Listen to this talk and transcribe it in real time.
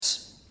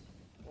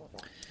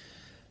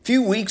A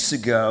few weeks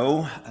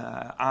ago,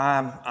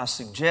 I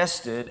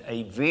suggested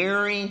a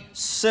very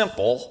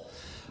simple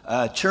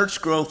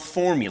church growth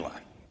formula.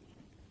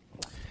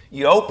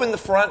 You open the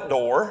front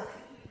door,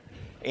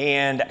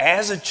 and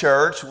as a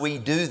church, we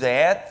do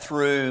that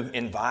through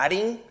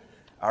inviting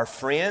our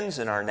friends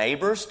and our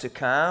neighbors to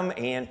come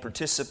and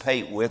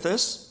participate with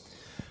us.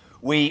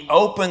 We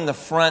open the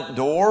front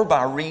door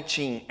by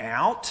reaching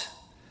out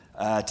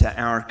to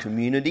our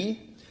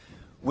community.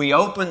 We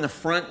open the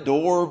front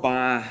door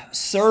by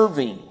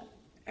serving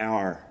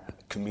our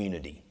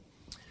community.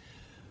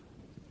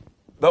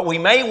 But we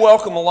may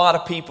welcome a lot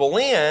of people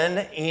in,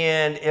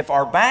 and if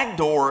our back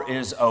door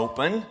is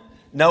open,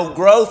 no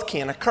growth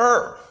can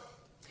occur.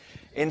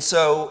 And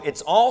so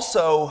it's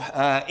also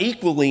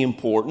equally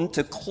important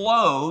to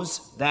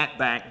close that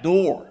back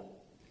door.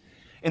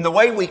 And the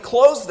way we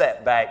close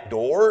that back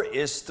door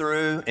is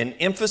through an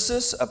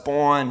emphasis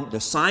upon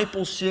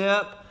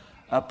discipleship,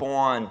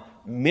 upon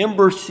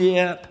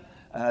membership,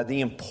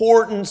 the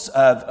importance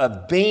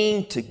of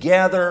being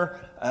together,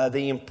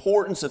 the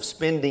importance of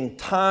spending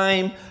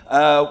time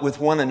with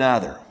one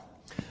another.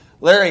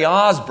 Larry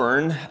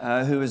Osborne,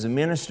 who is a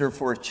minister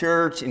for a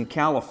church in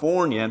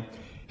California,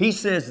 he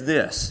says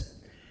this: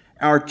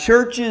 our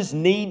churches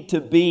need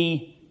to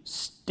be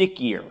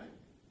stickier.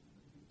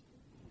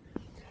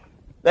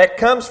 That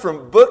comes from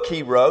a book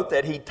he wrote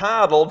that he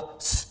titled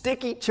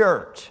Sticky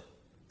Church.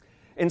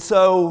 And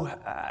so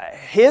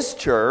his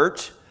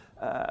church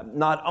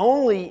not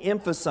only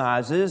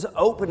emphasizes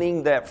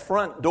opening that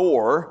front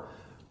door,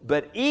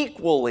 but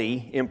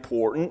equally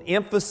important,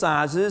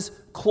 emphasizes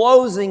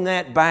closing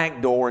that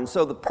back door. And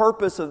so the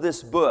purpose of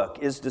this book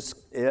is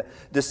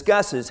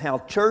discusses how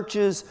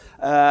churches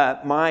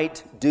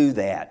might do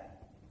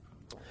that.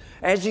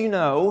 As you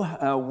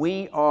know,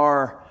 we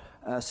are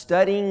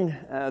studying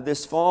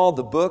this fall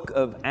the book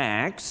of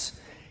Acts,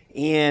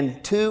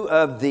 and two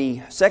of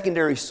the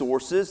secondary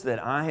sources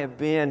that I have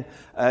been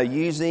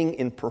using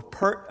in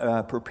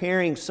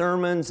preparing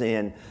sermons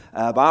and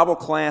Bible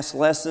class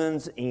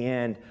lessons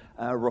and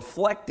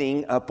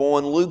reflecting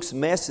upon Luke's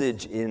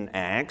message in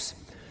Acts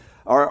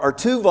are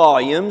two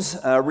volumes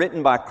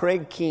written by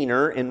Craig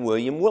Keener and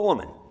William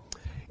Willimon.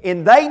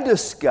 And they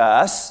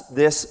discuss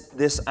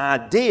this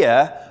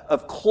idea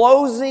of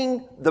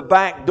closing the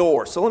back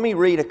door. So let me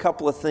read a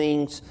couple of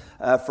things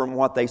from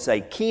what they say.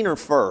 Keener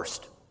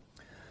first.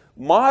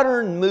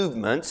 Modern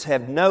movements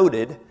have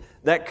noted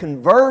that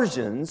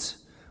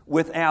conversions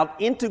without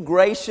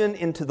integration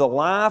into the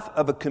life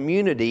of a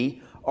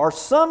community are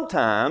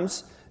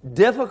sometimes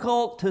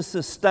difficult to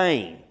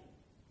sustain.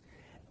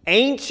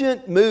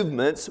 Ancient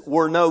movements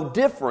were no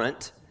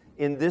different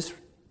in this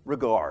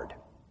regard.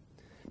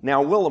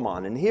 Now,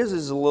 Willimon, and his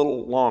is a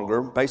little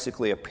longer,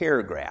 basically a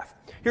paragraph.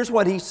 Here's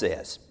what he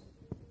says.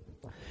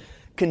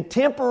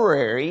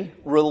 Contemporary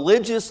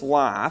religious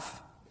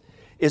life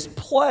is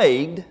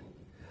plagued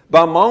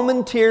by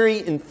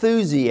momentary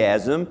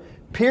enthusiasm,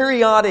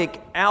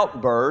 periodic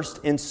outbursts,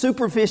 and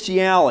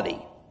superficiality.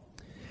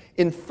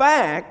 In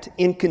fact,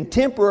 in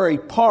contemporary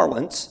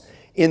parlance,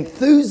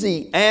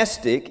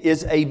 enthusiastic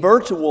is a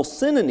virtual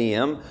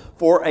synonym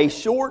for a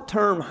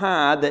short-term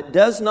high that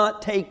does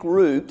not take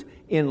root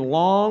in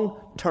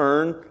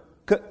long-term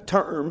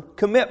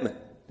commitment.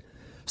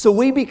 So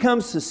we become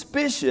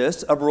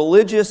suspicious of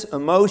religious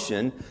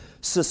emotion,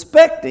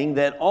 suspecting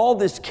that all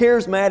this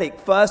charismatic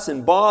fuss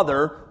and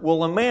bother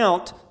will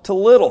amount to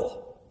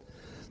little.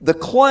 The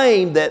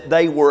claim that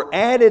they were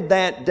added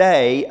that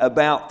day,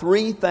 about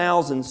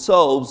 3,000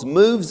 souls,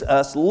 moves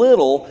us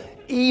little,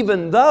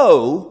 even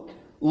though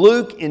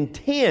Luke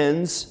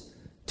intends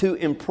to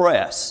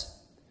impress.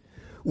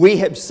 We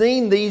have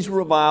seen these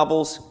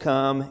revivals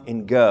come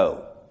and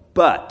go,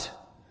 but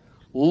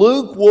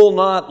Luke will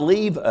not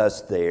leave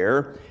us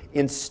there.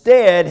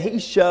 Instead, he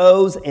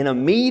shows an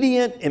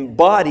immediate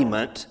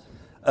embodiment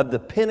of the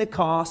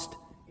Pentecost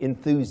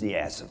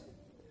enthusiasm.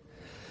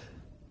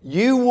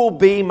 You will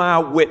be my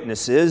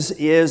witnesses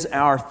is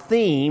our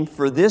theme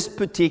for this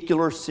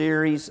particular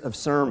series of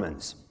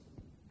sermons.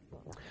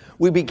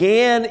 We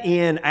began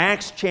in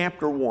Acts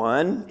chapter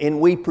 1,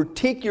 and we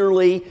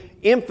particularly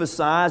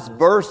emphasize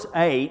verse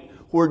 8,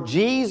 where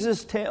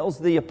Jesus tells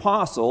the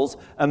apostles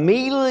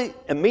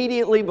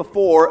immediately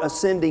before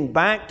ascending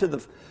back to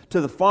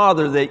the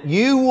Father that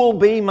you will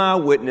be my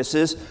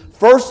witnesses,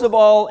 first of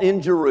all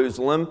in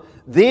Jerusalem,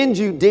 then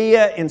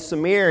Judea and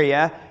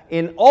Samaria,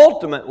 and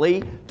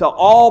ultimately to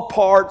all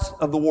parts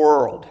of the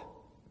world.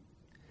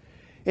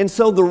 And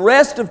so the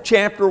rest of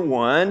chapter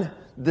 1,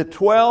 the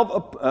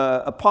 12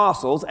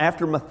 apostles,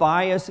 after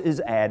Matthias is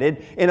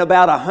added, and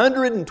about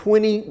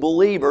 120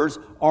 believers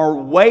are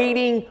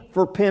waiting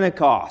for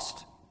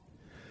Pentecost,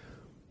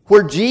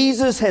 where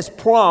Jesus has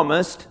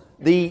promised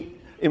the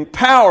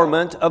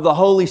empowerment of the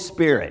Holy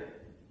Spirit.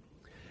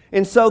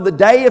 And so the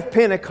day of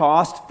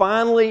Pentecost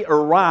finally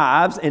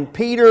arrives, and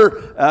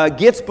Peter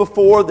gets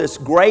before this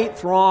great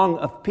throng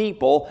of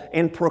people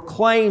and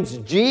proclaims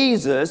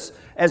Jesus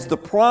as the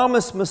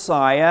promised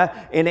Messiah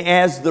and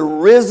as the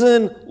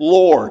risen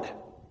Lord.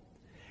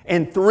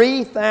 and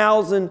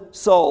 3,000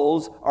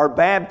 souls are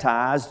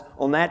baptized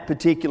on that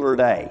particular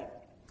day.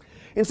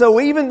 And so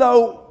even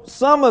though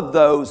some of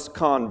those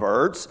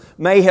converts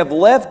may have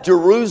left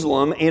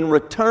Jerusalem and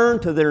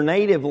returned to their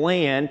native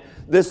land,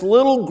 this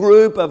little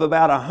group of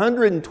about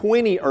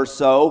 120 or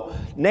so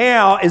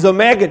now is a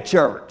mega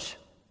church.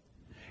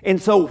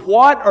 And so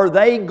what are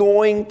they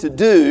going to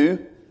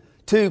do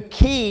to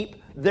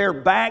keep their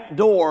back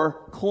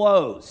door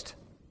closed?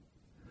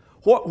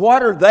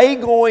 What are they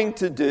going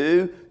to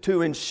do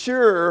to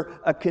ensure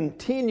a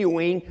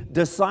continuing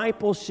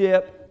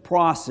discipleship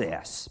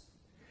process?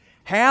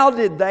 How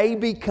did they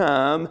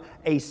become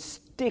a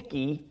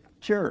sticky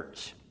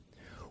church?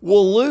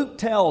 Well, Luke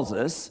tells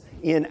us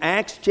in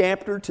Acts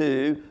chapter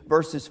 2,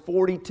 verses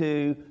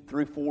 42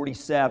 through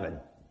 47.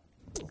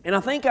 And I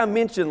think I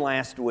mentioned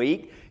last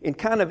week, in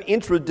kind of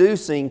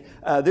introducing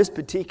this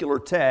particular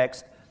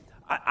text,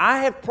 I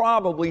have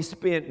probably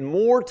spent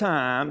more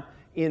time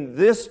in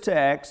this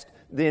text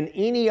than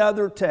any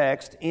other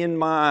text in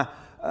my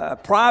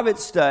private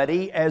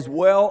study, as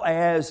well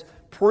as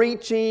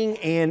preaching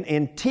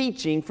and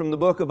teaching from the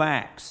book of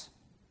Acts.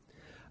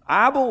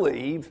 I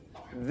believe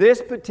this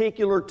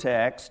particular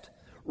text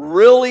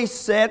really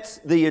sets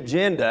the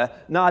agenda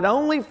not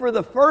only for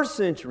the first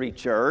century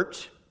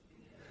church,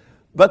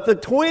 but the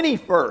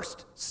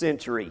 21st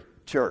century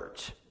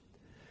church.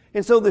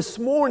 And so this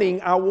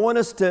morning, I want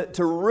us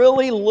to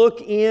really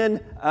look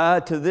in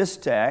to this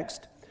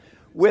text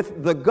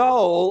with the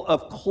goal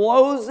of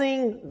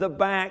closing the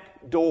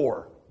back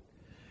door.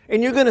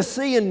 And you're going to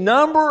see a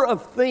number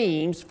of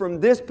themes from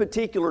this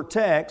particular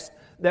text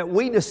that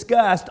we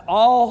discussed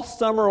all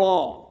summer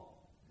long.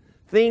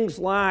 Things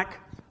like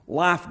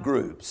life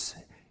groups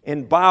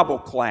and Bible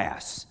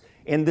class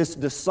and this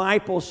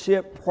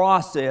discipleship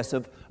process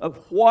of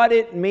what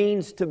it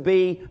means to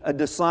be a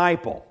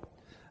disciple,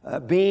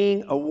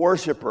 being a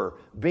worshiper,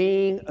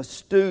 being a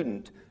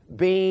student,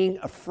 being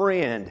a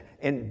friend,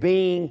 and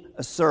being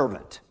a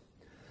servant.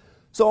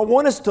 So I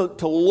want us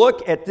to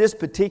look at this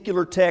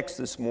particular text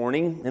this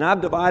morning, and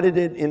I've divided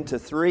it into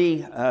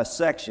three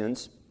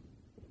sections,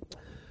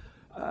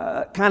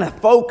 kind of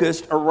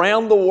focused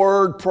around the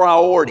word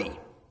priority.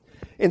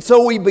 And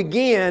so we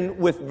begin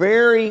with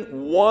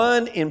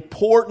one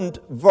important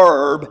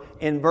verb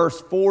in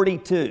verse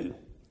 42.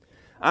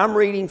 I'm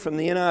reading from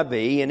the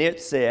NIV, and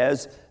it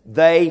says,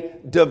 they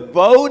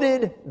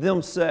devoted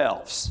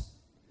themselves.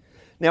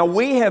 Now,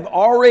 we have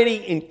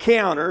already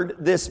encountered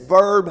this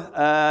verb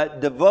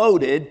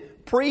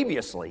devoted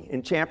previously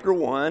in chapter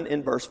 1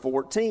 and verse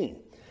 14.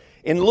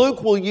 And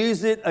Luke will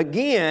use it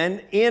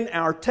again in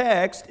our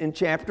text in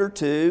chapter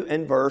 2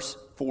 and verse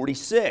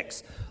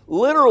 46.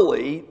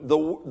 Literally,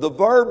 the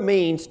verb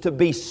means to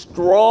be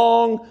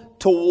strong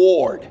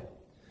toward,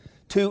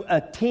 to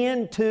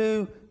attend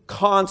to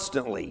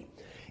constantly.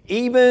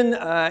 Even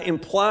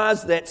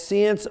implies that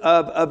sense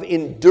of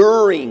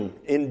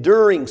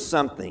enduring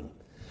something.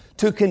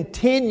 To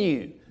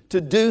continue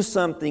to do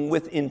something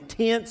with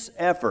intense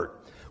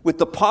effort, with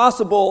the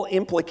possible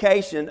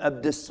implication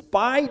of,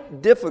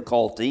 despite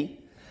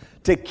difficulty,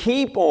 to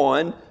keep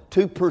on,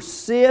 to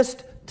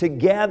persist, to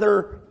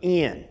gather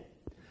in.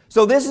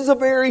 So this is a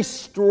very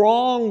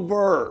strong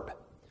verb,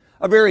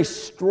 a very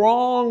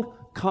strong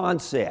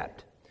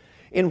concept.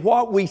 And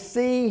what we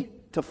see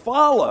to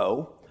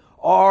follow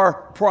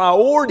are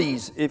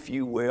priorities, if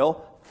you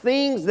will,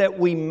 things that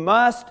we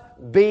must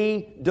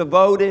be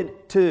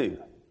devoted to.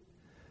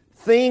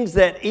 Things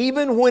that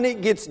even when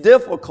it gets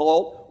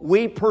difficult,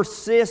 we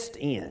persist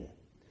in.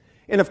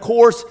 And of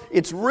course,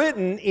 it's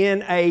written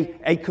in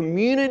a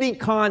community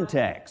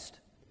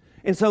context.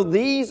 And so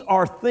these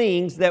are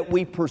things that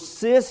we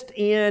persist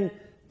in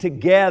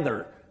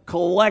together,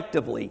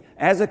 collectively,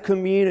 as a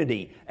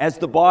community, as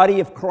the body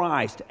of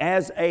Christ,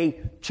 as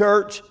a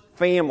church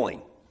family.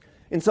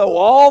 And so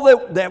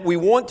all that we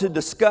want to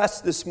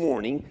discuss this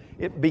morning,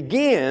 it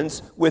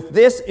begins with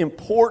this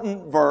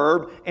important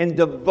verb and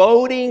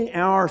devoting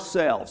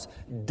ourselves,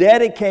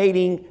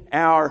 dedicating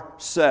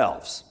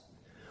ourselves.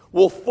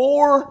 Well,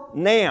 4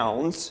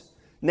 nouns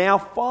now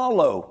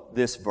follow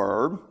this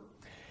verb.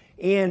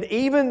 And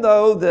even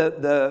though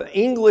the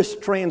English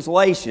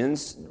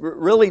translations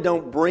really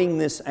don't bring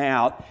this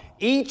out,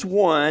 each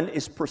one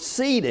is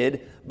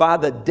preceded by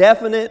the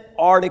definite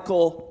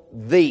article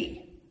the.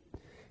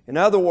 In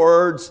other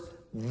words,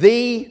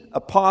 the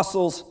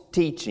apostles'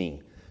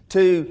 teaching,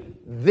 to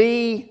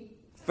the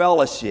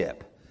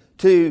fellowship,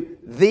 to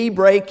the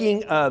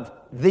breaking of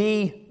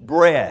the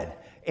bread,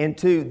 and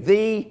to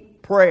the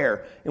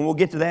prayer. And we'll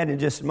get to that in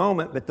just a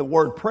moment, but the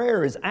word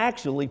prayer is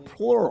actually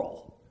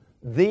plural.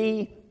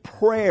 The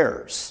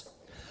prayers.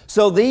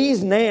 So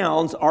these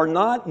nouns are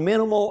not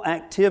minimal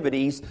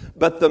activities,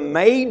 but the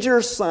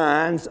major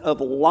signs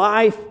of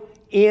life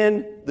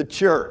in the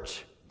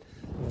church.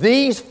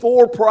 These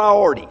 4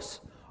 priorities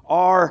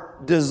are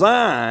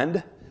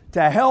designed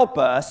to help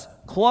us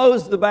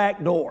close the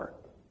back door,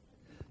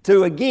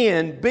 to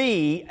again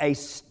be a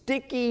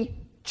sticky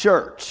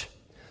church.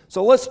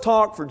 So let's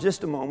talk for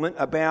just a moment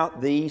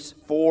about these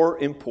 4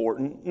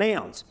 important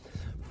nouns.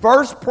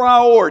 First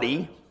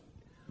priority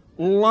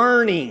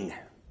learning,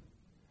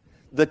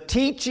 the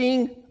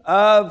teaching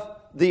of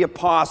the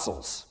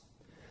apostles.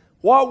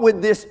 What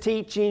would this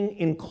teaching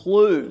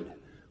include?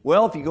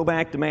 Well, if you go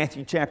back to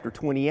Matthew chapter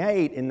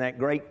 28, in that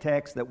great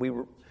text that we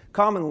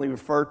commonly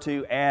refer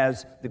to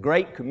as the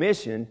Great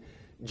Commission,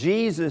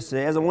 Jesus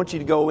says, I want you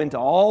to go into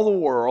all the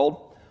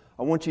world.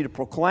 I want you to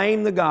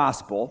proclaim the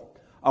gospel.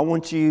 I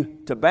want you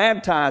to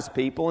baptize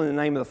people in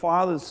the name of the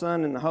Father, the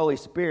Son, and the Holy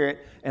Spirit.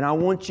 And I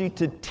want you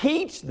to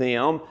teach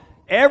them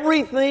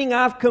everything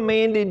I've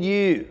commanded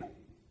you.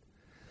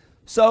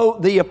 So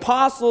the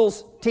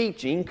apostles'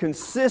 teaching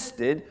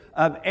consisted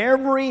of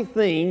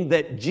everything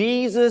that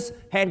Jesus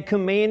had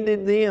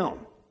commanded them.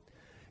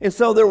 And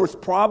so there was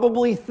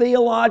probably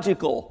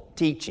theological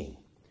teaching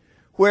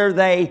where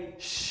they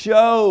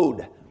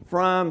showed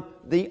from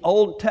the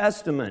Old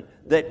Testament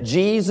that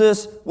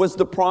Jesus was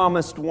the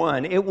promised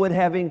one. It would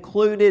have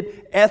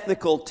included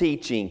ethical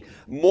teaching,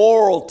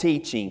 moral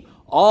teaching,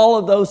 all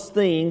of those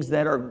things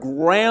that are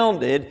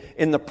grounded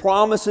in the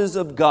promises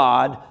of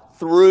God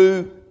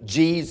through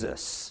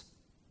Jesus.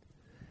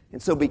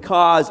 And so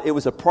because it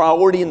was a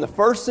priority in the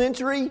first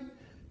century,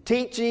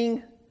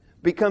 teaching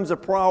becomes a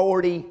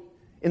priority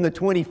in the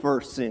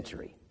 21st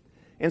century.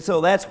 And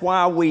so that's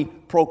why we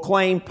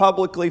proclaim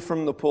publicly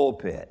from the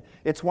pulpit.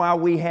 It's why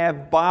we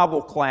have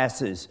Bible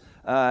classes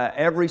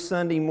every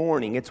Sunday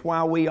morning. It's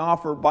why we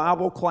offer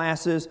Bible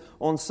classes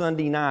on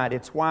Sunday night.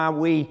 It's why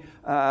we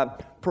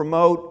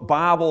promote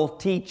Bible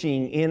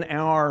teaching in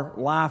our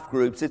life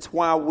groups. It's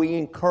why we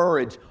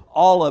encourage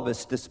all of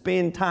us to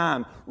spend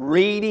time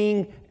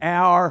reading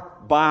our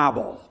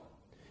Bible.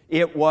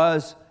 It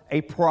was a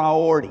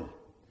priority.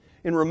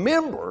 And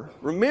remember,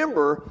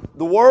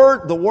 the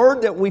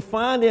word that we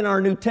find in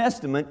our New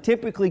Testament,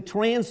 typically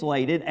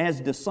translated as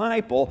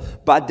disciple,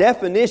 by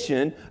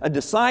definition, a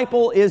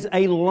disciple is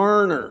a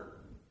learner,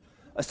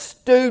 a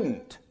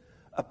student,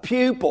 a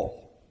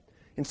pupil.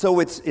 And so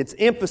it's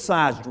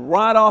emphasized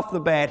right off the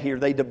bat here.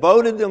 They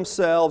devoted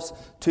themselves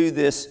to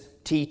this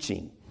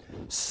teaching.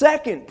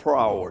 Second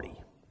priority,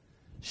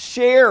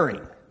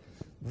 sharing,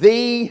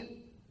 the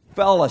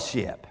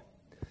fellowship.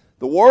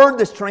 The word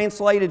that's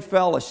translated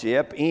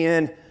fellowship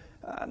in,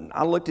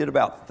 I looked at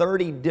about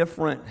 30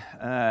 different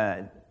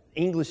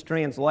English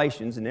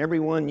translations, and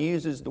everyone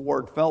uses the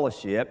word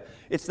fellowship.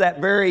 It's that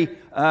very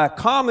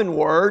common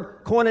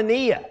word,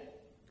 koinonia.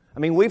 I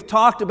mean, we've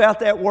talked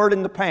about that word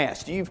in the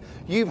past.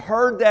 You've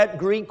heard that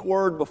Greek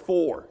word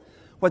before.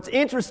 What's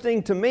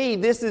interesting to me,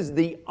 this is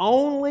the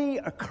only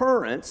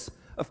occurrence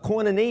of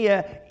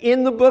koinonia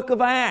in the book of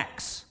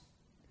Acts.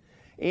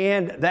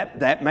 And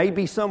that may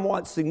be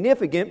somewhat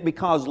significant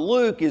because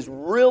Luke is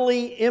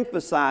really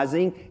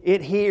emphasizing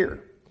it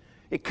here.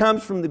 It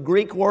comes from the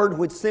Greek word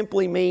which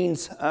simply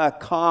means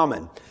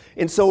common.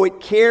 And so it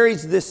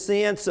carries this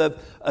sense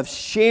of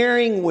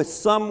sharing with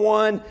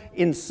someone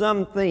in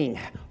something,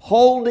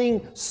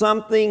 holding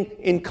something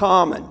in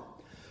common,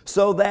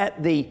 so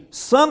that the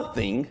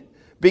something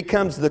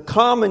becomes the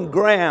common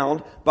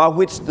ground by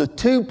which the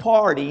two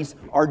parties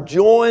are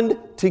joined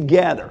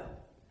together.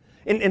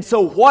 And so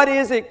what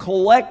is it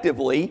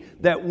collectively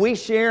that we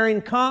share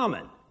in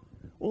common?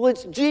 Well,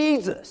 it's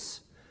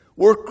Jesus.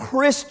 We're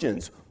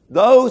Christians,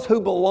 those who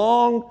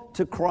belong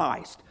to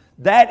Christ.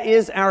 That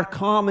is our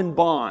common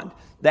bond.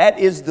 That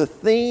is the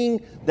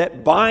thing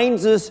that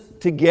binds us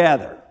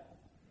together.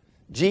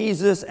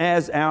 Jesus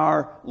as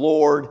our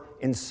Lord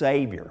and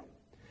Savior.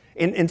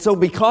 And so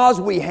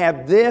because we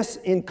have this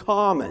in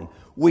common,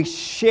 we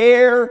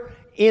share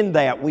in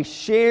that. We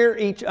share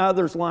each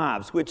other's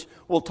lives, which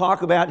we'll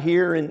talk about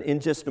here in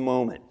just a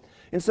moment.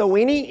 And so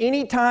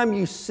anytime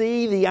you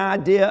see the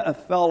idea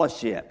of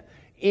fellowship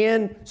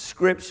in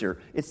Scripture,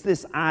 it's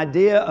this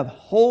idea of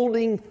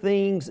holding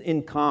things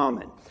in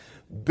common,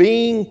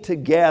 being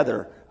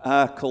together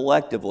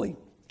collectively.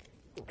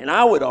 And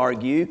I would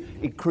argue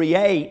it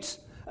creates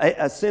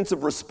a sense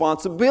of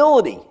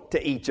responsibility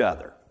to each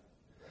other.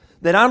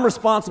 That I'm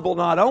responsible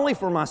not only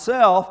for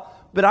myself,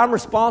 but I'm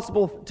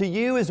responsible to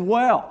you as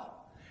well.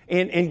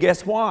 And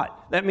guess what?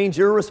 That means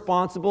you're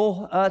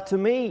responsible to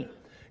me.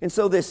 And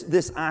so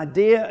this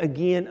idea,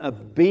 again,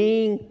 of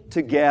being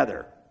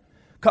together.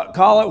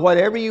 Call it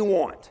whatever you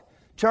want.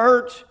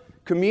 Church,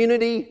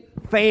 community,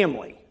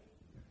 family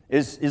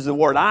is the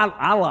word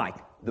I like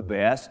the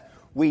best.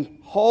 We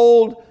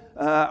hold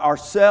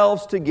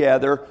ourselves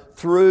together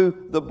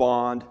through the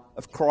bond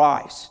of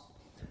Christ.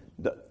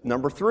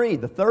 Number 3,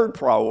 the third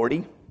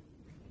priority,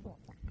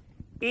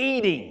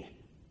 eating.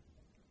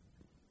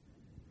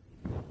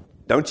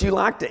 Don't you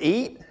like to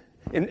eat?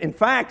 In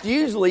fact,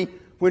 usually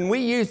when we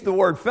use the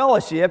word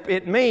fellowship,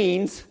 it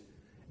means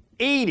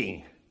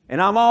eating. And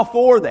I'm all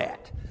for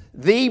that.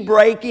 The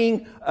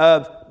breaking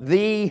of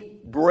the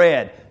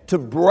bread. To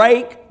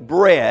break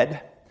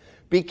bread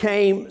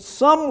became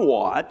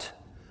somewhat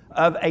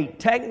of a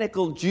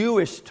technical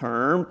Jewish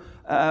term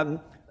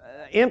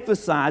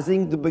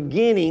emphasizing the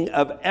beginning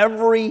of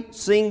every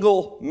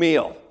single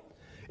meal.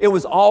 It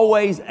was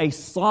always a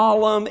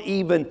solemn,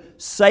 even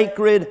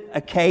sacred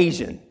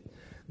occasion.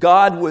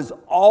 God was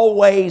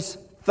always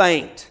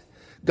thanked.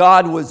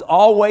 God was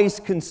always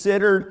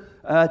considered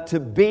to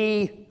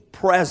be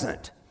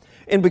present.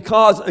 And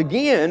because,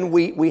 again,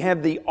 we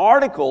have the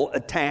article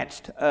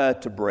attached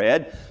to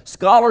bread,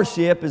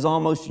 scholarship is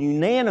almost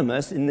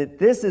unanimous in that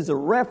this is a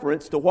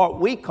reference to what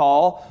we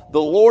call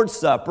the Lord's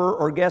Supper,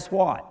 or guess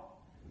what?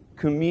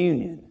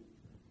 Communion,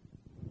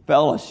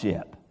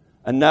 fellowship,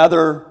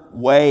 another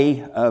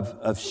way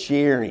of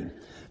sharing.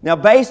 Now,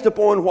 based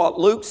upon what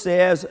Luke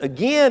says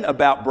again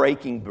about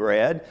breaking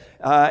bread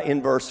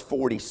in verse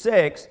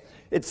 46,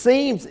 it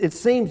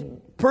seems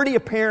pretty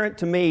apparent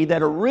to me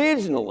that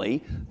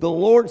originally the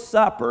Lord's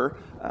Supper,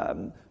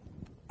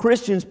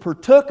 Christians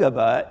partook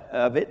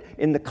of it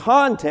in the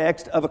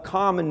context of a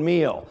common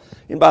meal.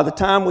 And by the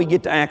time we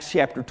get to Acts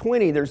chapter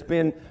 20, there's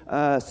been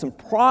some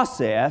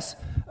process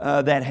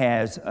that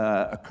has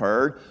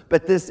occurred.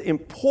 But this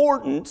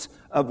importance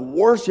of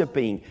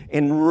worshiping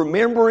and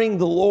remembering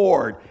the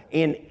Lord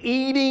and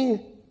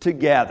eating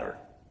together.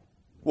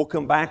 We'll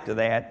come back to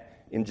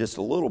that in just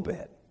a little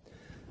bit.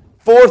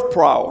 Fourth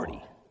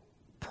priority,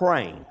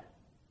 praying.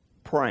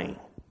 Praying.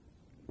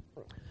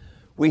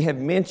 We have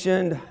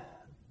mentioned,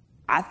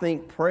 I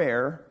think,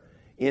 prayer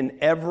in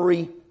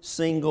every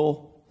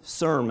single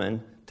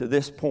sermon to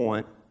this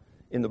point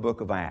in the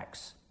book of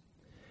Acts.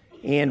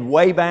 And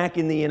way back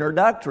in the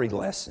introductory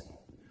lesson,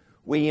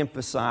 we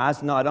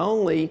emphasized not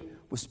only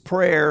was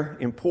prayer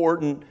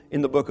important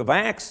in the book of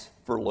Acts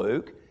for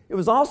Luke, it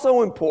was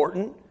also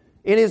important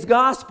in his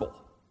gospel.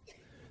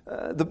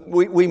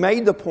 We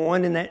made the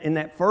point in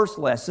that first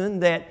lesson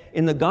that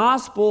in the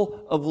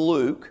Gospel of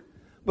Luke,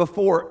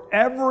 before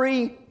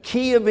every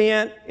key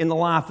event in the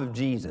life of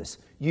Jesus,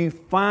 you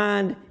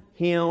find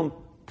him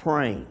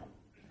praying.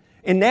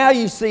 And now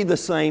you see the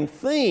same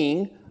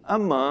thing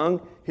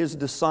among his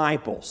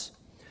disciples.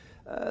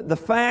 The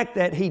fact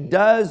that he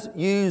does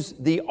use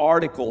the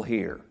article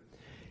here,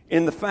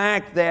 and the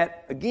fact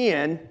that,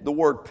 again, the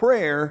word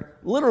prayer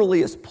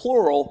literally is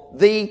plural,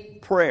 the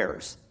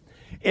prayers.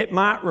 It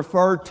might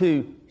refer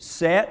to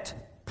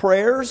set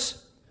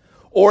prayers,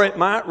 or it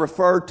might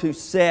refer to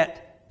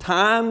set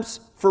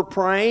times for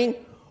praying,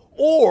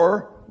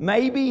 or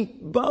maybe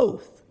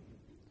both.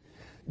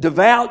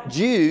 Devout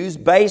Jews,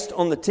 based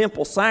on the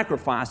temple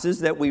sacrifices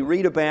that we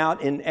read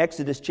about in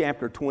Exodus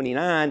chapter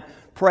 29,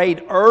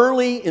 prayed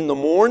early in the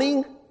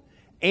morning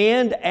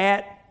and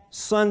at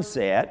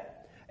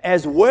sunset,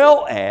 as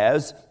well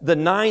as the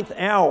 9th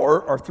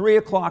hour, or 3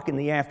 o'clock in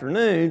the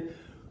afternoon,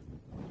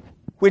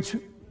 which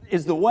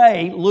is the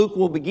way Luke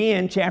will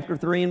begin chapter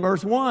 3 and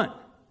verse 1.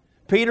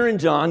 Peter and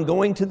John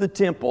going to the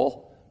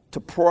temple to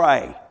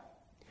pray.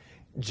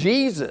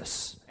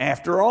 Jesus,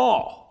 after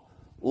all,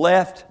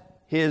 left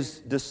his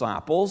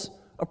disciples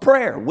a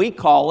prayer. We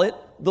call it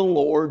the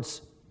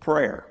Lord's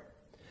Prayer.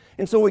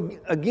 And so,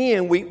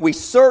 again, we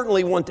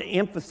certainly want to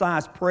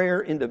emphasize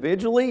prayer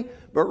individually,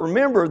 but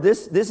remember,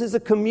 this is a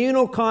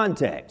communal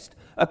context,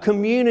 a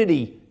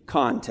community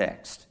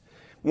context,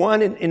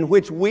 one in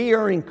which we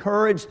are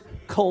encouraged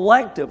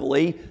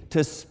collectively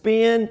to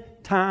spend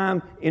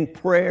time in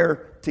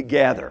prayer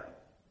together.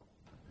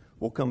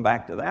 We'll come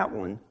back to that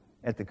one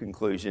at the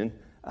conclusion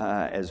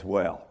as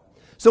well.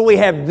 So we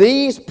have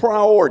these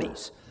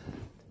priorities,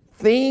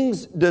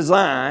 things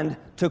designed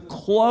to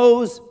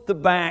close the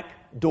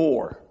back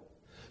door,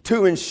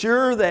 to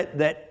ensure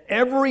that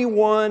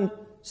everyone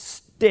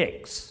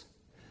sticks,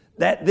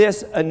 that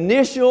this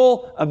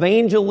initial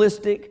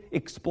evangelistic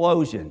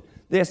explosion,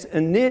 this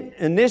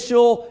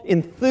initial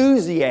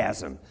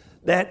enthusiasm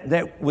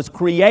that was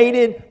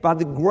created by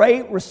the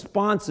great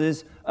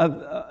responses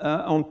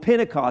on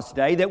Pentecost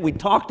Day that we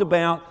talked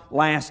about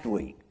last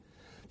week.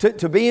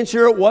 To be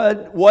sure it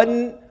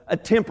wasn't a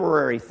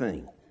temporary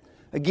thing.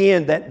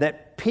 Again,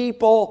 that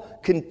people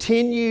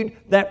continued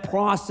that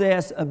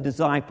process of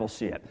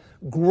discipleship.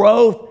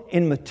 Growth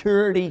and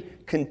maturity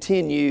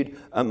continued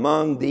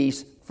among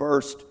these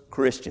first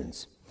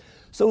Christians.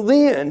 So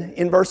then,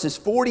 in verses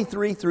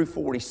 43 through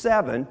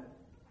 47,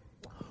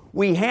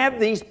 we have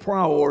these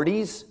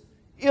priorities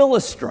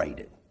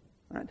illustrated.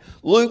 Right?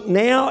 Luke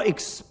now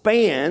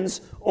expands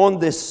on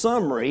this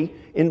summary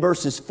in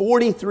verses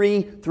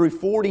 43 through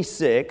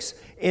 46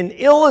 and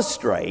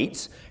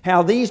illustrates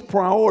how these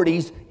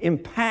priorities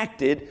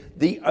impacted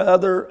the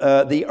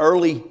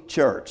early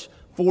church.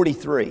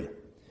 43.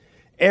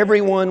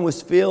 Everyone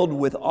was filled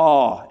with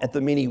awe at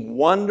the many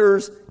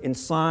wonders and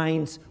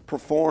signs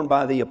performed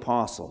by the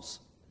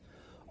apostles.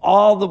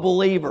 All the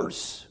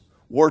believers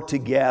were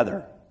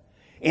together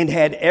and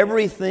had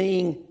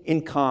everything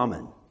in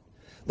common.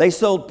 They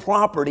sold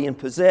property and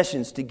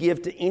possessions to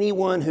give to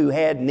anyone who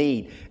had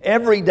need.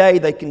 Every day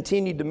they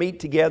continued to meet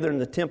together in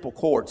the temple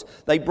courts.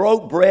 They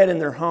broke bread in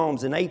their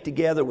homes and ate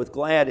together with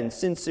glad and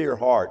sincere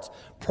hearts,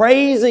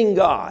 praising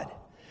God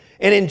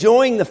and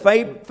enjoying the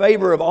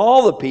favor of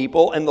all the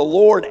people. And the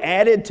Lord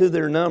added to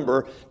their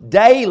number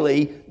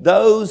daily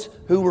those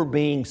who were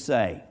being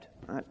saved.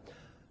 Right?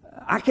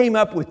 I came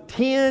up with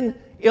 10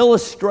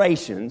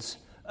 illustrations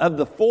of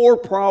the 4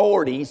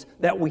 priorities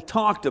that we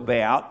talked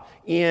about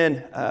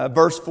in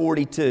verse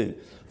 42.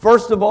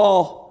 First of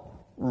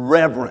all,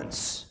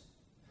 reverence.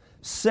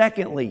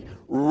 Secondly,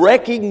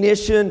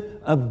 recognition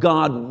of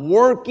God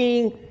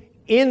working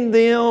in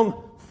them,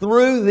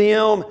 through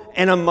them,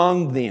 and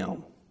among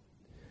them.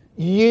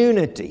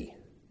 Unity,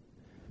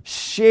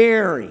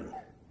 sharing,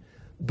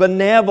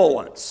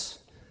 benevolence,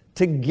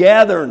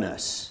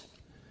 togetherness,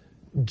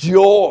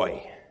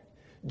 joy,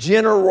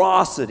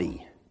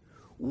 generosity,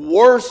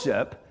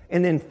 worship,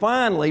 and then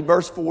finally,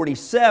 verse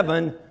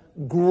 47,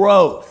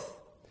 growth.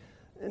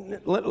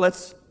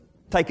 Let's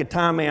take a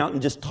time out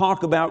and just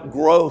talk about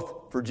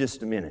growth for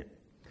just a minute.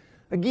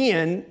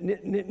 Again,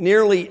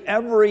 nearly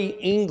every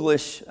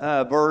English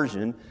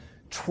version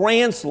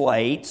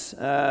translates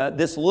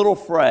this little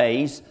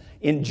phrase,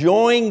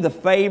 enjoying the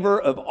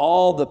favor of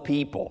all the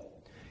people.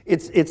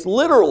 It's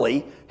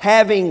literally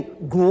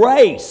having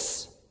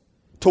grace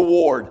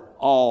toward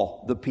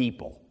all the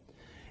people.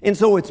 And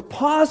so it's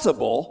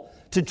possible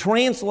to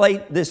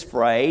translate this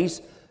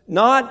phrase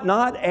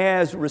not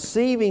as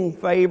receiving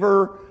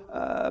favor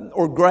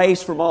or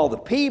grace from all the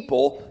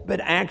people, but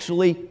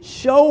actually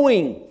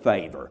showing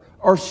favor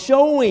or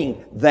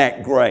showing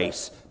that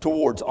grace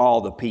towards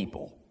all the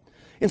people.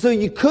 And so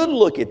you could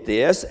look at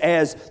this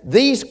as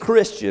these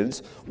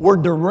Christians were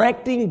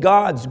directing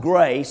God's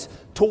grace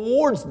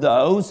towards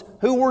those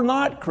who were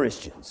not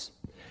Christians.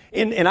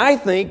 And I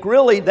think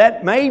really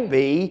that may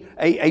be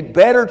a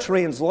better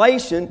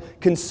translation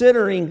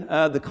considering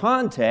the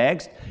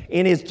context,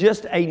 and is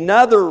just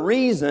another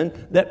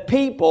reason that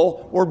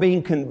people were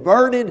being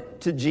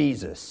converted to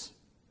Jesus.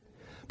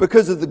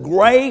 Because of the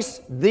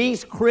grace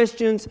these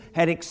Christians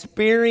had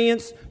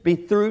experienced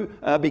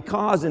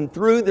because and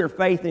through their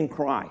faith in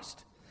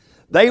Christ.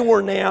 They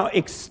were now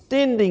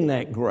extending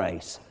that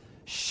grace,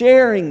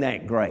 sharing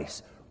that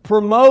grace,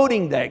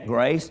 promoting that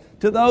grace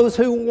to those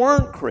who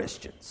weren't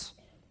Christians.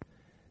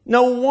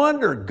 No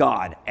wonder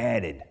God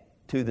added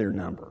to their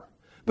number,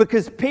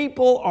 because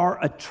people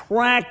are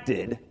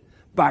attracted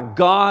by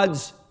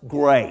God's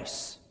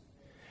grace.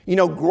 You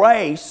know,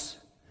 grace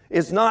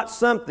is not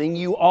something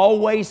you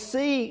always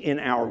see in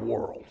our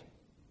world.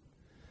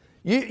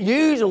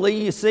 Usually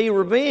you see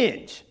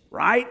revenge,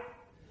 right?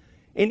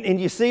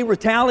 And you see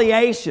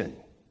retaliation.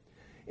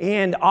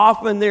 And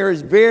often there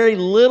is very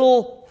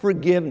little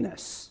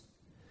forgiveness.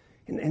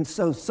 And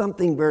so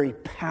something very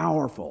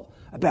powerful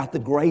about the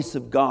grace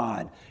of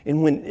God.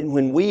 And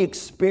when we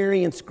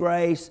experience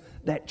grace,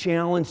 that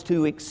challenge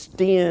to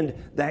extend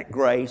that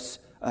grace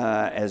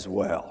as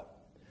well.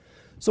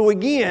 So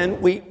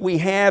again, we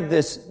have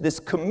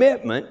this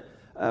commitment.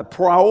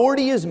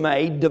 Priority is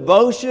made,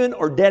 devotion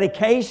or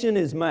dedication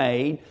is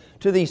made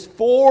to these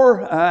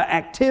four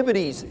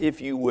activities,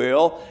 if you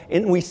will,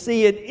 and we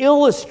see it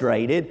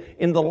illustrated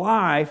in the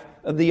life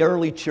of the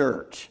early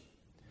church.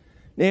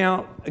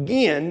 Now,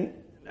 again,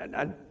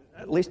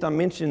 at least I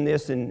mentioned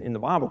this in the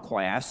Bible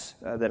class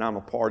that I'm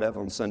a part of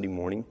on Sunday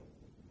morning.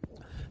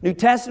 New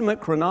Testament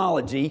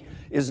chronology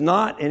is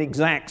not an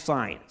exact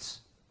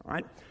science. All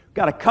right?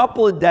 Got a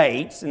couple of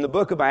dates in the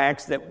book of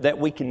Acts that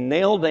we can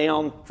nail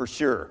down for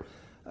sure.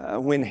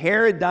 When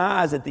Herod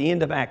dies at the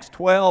end of Acts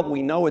 12,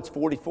 we know it's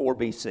 44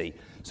 BC.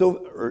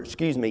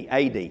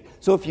 AD.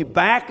 So if you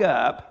back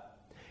up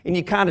and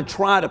you kind of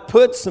try to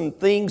put some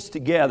things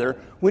together,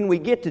 when we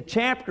get to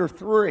chapter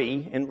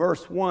 3 and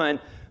verse 1,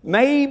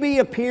 maybe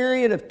a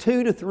period of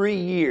 2 to 3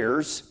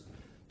 years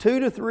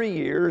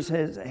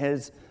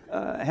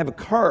have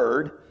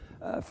occurred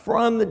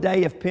from the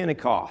day of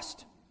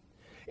Pentecost.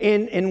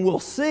 And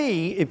we'll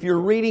see, if you're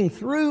reading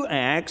through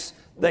Acts,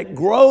 that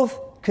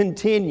growth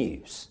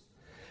continues.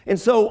 And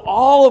so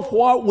all of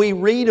what we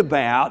read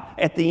about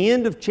at the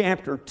end of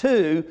chapter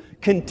 2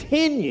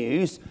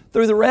 continues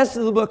through the rest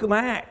of the book of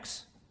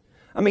Acts.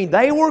 I mean,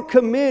 they were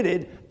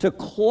committed to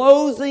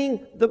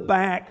closing the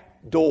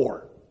back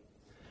door.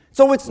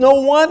 So it's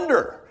no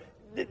wonder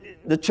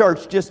the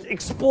church just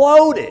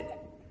exploded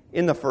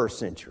in the first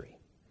century.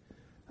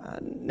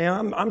 Now,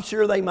 I'm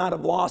sure they might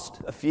have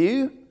lost a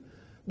few,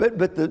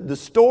 but the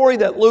story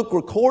that Luke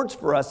records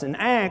for us in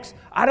Acts,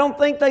 I don't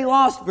think they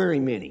lost very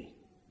many.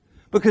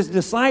 Because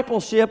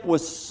discipleship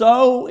was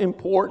so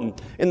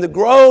important, and the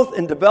growth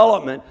and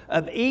development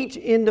of each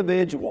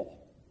individual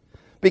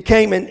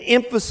became an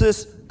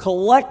emphasis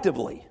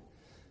collectively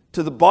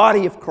to the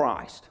body of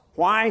Christ.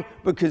 Why?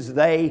 Because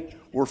they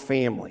were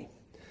family.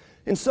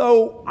 And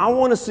so I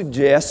want to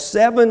suggest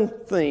 7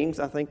 things.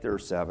 I think there are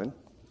 7.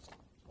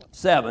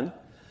 7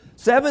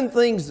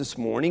 things this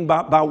morning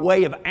by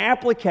way of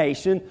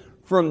application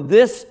from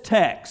this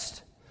text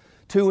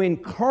to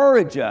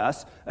encourage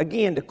us,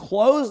 again, to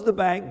close the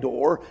back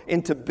door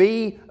and to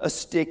be a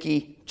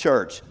sticky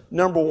church.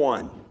 Number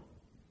 1,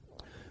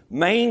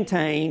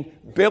 maintain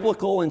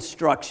biblical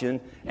instruction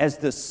as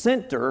the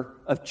center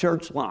of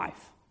church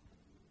life.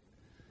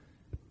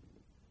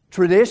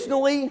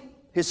 Traditionally,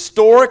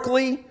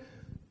 historically,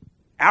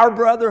 our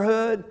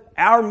brotherhood,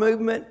 our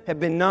movement have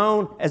been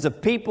known as a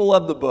people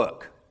of the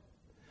book.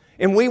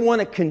 And we want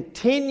to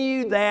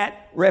continue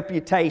that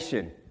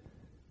reputation.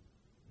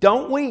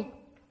 Don't we?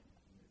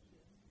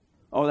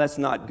 Oh, that's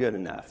not good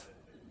enough.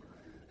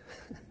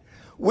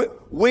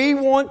 We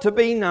want to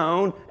be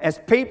known as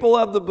people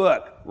of the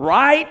book.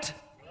 right?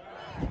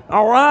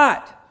 All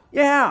right.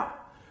 Yeah.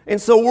 And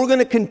so we're going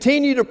to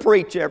continue to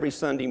preach every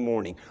Sunday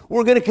morning.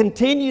 We're going to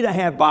continue to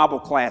have Bible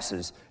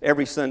classes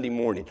every Sunday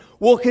morning.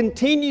 We'll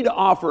continue to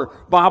offer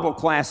Bible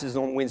classes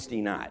on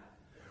Wednesday night.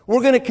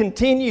 We're going to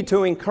continue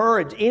to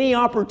encourage any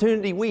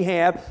opportunity we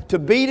have to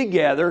be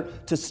together,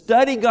 to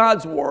study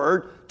God's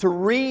Word, to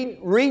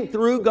read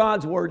through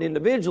God's Word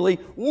individually.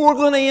 We're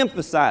going to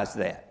emphasize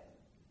that.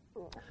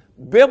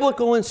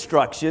 Biblical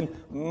instruction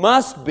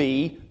must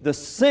be the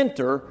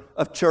center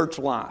of church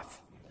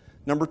life.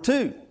 Number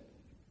 2,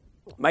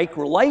 make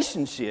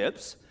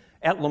relationships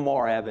at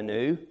Lamar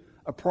Avenue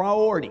a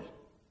priority.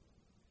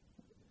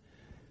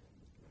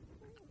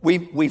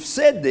 We've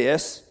said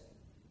this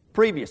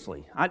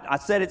previously. I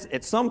said it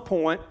at some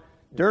point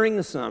during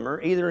the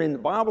summer, either in the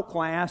Bible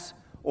class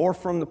or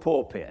from the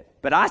pulpit.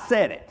 But I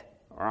said it,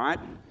 all right?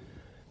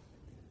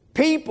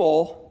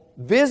 People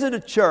visit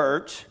a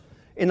church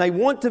and they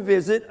want to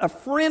visit a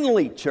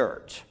friendly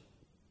church.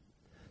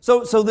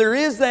 So there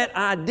is that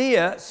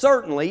idea,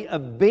 certainly,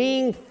 of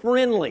being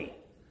friendly,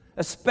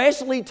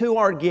 especially to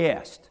our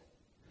guest.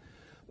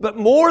 But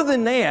more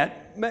than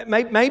that,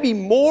 maybe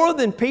more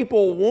than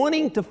people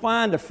wanting to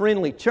find a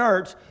friendly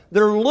church,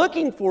 they're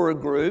looking for a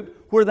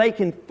group where they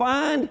can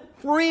find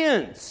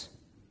friends.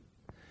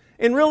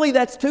 And really,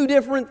 that's two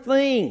different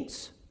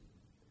things.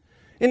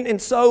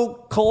 And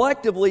so,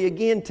 collectively,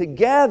 again,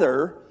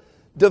 together,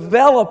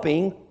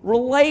 developing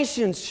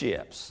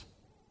relationships.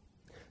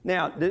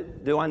 Now,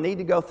 do I need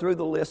to go through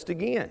the list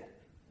again?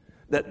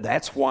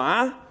 That's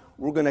why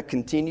we're going to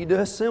continue to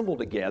assemble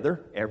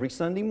together every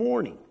Sunday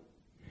morning.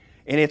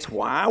 And it's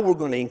why we're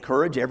going to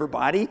encourage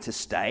everybody to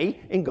stay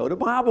and go to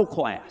Bible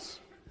class.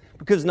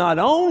 Because not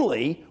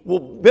only will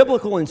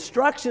biblical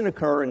instruction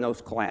occur in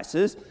those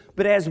classes,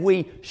 but as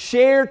we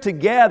share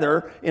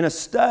together in a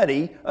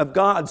study of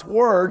God's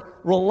Word,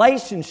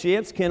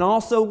 relationships can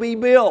also be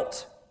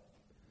built.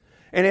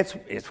 And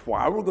it's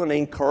why we're going to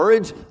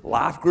encourage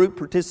life group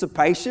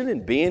participation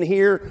and being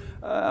here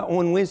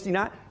on Wednesday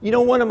night. You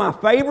know, one of my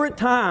favorite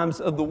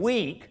times of the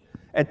week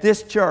at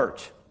this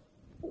church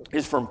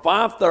is from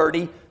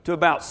 5:30 to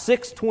about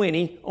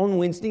 6:20 on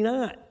Wednesday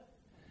night.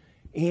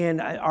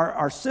 And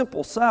our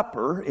simple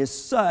supper is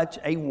such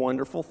a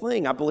wonderful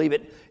thing. I believe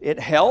it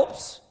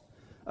helps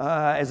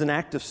as an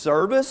act of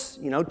service,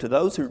 you know, to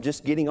those who are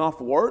just getting off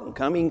work and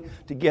coming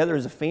together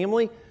as a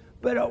family.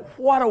 But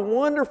what a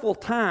wonderful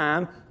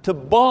time to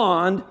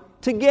bond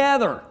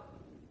together.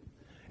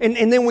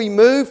 And then we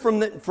move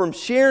from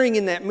sharing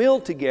in that meal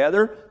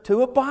together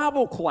to a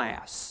Bible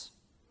class.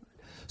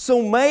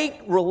 So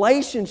make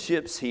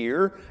relationships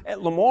here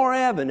at Lamar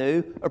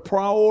Avenue a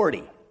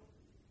priority.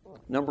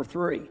 Number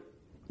 3,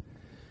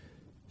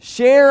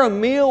 share a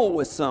meal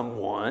with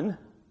someone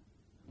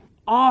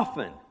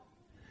often.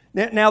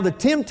 Now the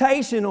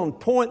temptation on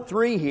point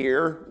 3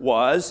 here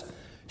was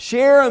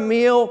share a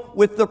meal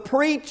with the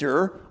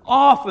preacher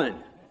often.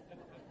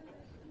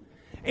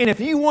 And if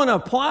you want to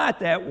apply it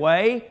that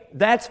way,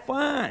 that's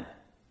fine.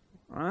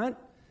 All right?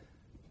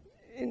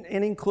 And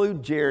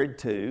include Jared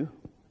too.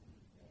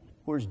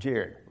 Where's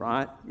Jared?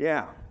 Right?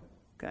 Yeah.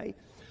 Okay.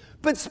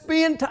 But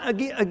spend time,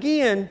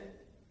 again,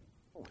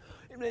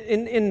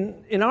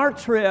 in our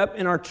trip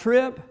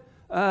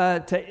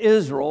to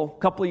Israel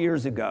a couple of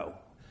years ago,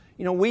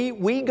 you know,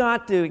 we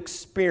got to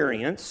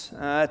experience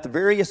at the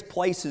various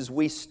places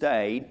we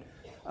stayed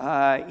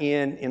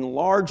in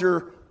larger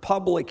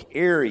public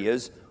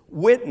areas,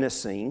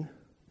 witnessing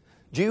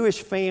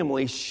Jewish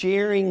families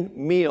sharing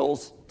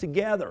meals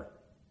together.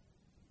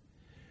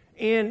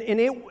 And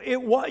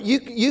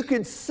you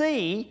could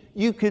see,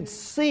 you could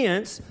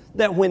sense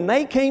that when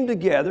they came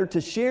together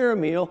to share a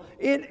meal,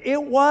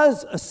 it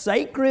was a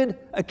sacred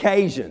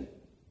occasion.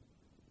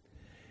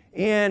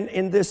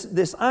 And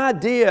this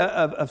idea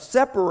of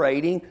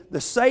separating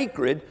the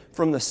sacred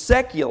from the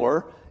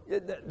secular,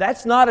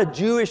 that's not a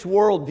Jewish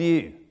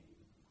worldview.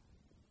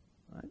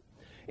 Right?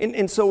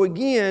 And so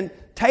again,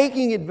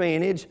 taking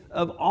advantage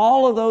of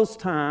all of those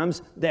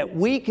times that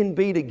we can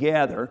be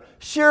together.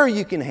 Sure,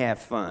 you can have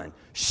fun.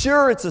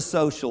 Sure, it's a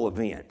social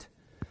event.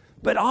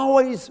 But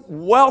always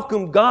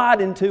welcome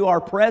God into our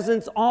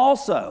presence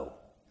also.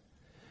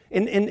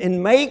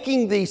 In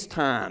making these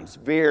times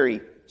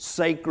very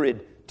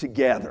sacred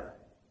together.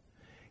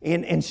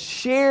 And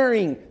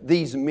sharing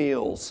these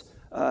meals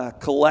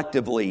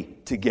collectively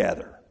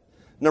together.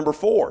 Number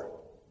 4,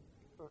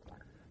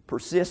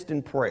 persist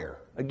in prayer.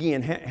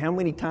 Again, how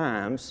many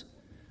times,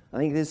 I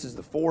think this is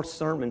the 4th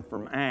sermon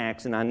from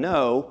Acts, and I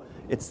know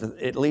it's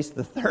at least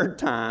the 3rd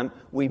time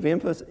we've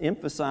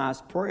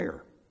emphasized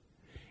prayer.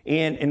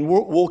 And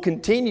we'll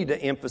continue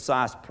to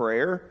emphasize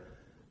prayer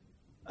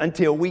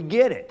until we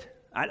get it.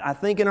 I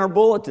think in our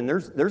bulletin,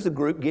 there's a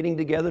group getting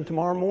together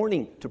tomorrow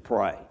morning to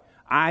pray.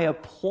 I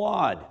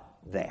applaud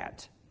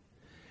that.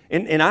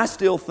 And I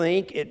still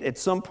think at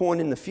some point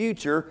in the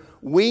future,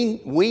 we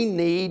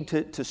need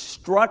to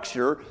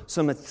structure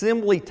some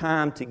assembly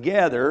time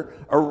together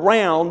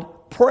around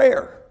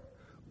prayer,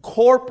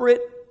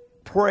 corporate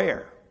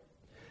prayer.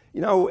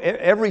 You know,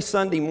 every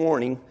Sunday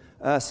morning,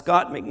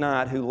 Scott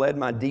McKnight, who led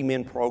my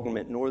D-Min program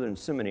at Northern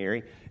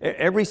Seminary,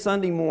 every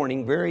Sunday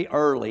morning, very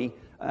early,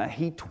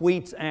 he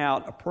tweets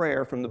out a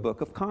prayer from the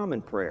Book of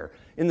Common Prayer.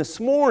 And this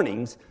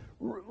morning's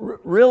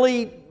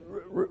really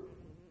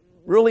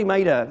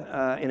made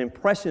an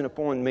impression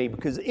upon me,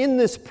 because in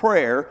this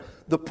prayer,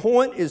 the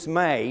point is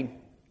made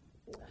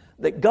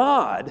that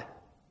God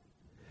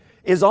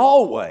is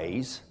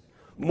always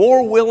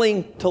more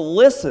willing to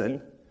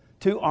listen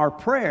to our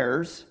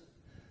prayers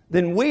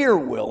than we are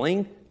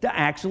willing to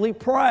actually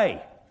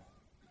pray.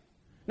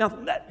 Now,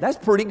 that's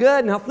pretty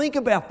good. Now, think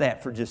about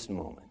that for just a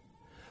moment.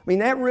 I mean,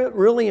 that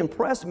really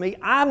impressed me.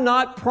 I'm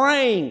not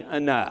praying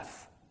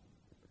enough.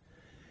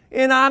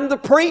 And I'm the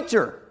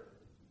preacher.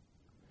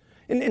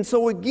 And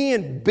so,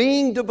 again,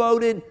 being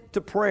devoted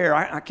to prayer.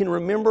 I can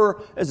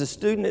remember as a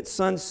student at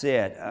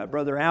Sunset,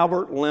 Brother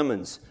Albert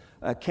Lemons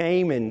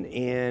came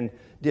and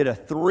did a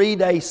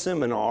 3-day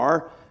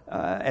seminar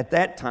at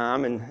that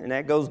time, and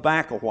that goes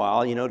back a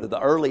while, to the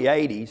early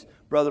 80s.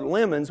 Brother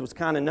Lemons was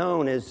kind of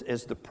known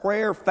as the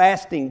prayer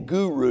fasting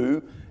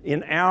guru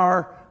in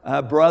our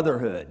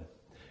brotherhood.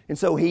 And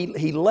so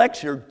he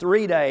lectured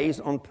 3 days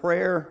on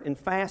prayer and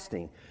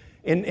fasting.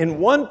 And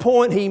one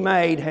point he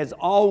made has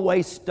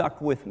always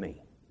stuck with me.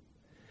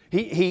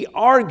 He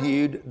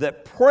argued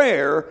that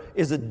prayer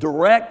is a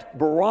direct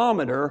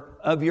barometer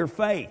of your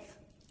faith.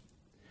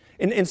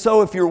 And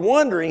so if you're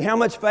wondering, how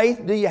much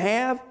faith do you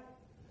have?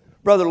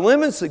 Brother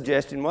Lemon's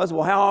suggestion was,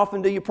 well, how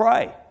often do you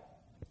pray?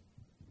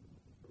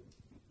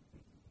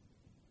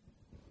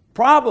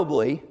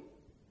 Probably,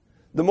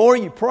 the more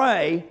you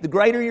pray, the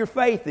greater your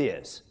faith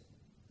is.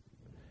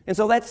 And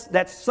so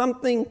that's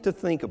something to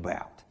think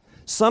about,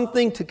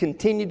 something to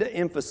continue to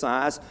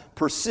emphasize,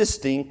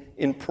 persisting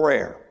in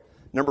prayer.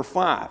 Number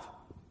 5,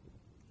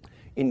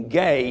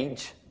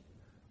 engage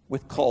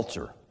with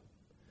culture.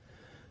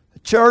 The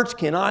church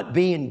cannot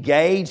be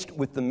engaged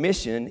with the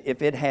mission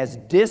if it has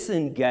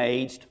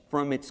disengaged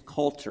from its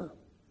culture.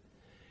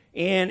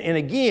 And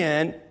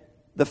again,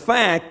 the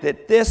fact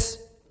that this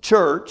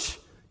church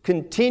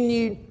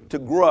continued to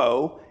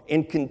grow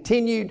and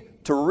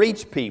continued to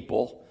reach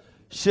people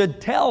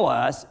should tell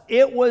us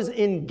it was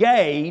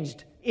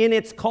engaged in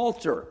its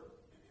culture.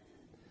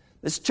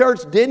 This church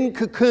didn't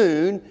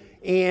cocoon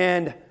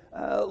and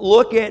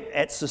look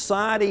at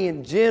society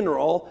in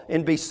general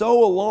and be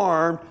so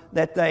alarmed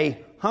that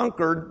they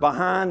hunkered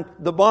behind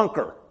the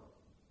bunker.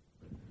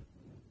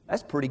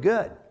 That's pretty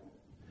good.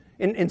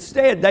 And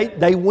instead,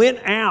 they went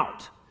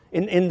out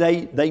and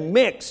they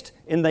mixed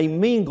and they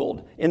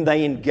mingled and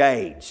they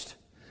engaged.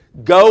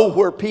 Go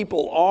where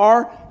people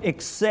are,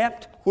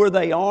 accept where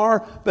they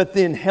are, but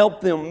then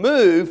help them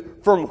move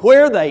from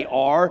where they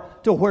are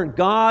to where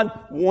God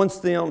wants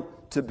them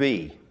to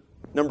be.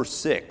 Number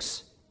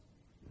 6,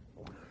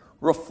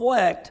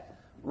 reflect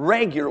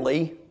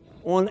regularly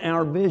on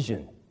our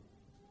vision.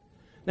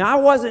 Now,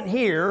 I wasn't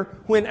here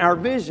when our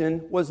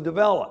vision was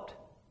developed,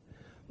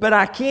 but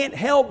I can't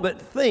help but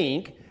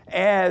think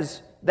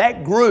as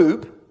that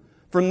group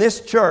from this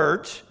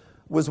church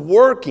was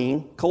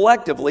working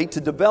collectively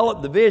to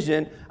develop the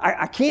vision,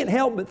 I can't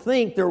help but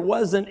think there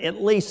wasn't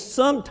at least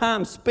some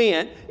time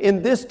spent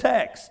in this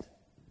text.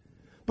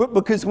 But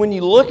because when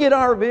you look at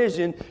our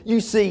vision, you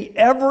see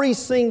every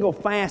single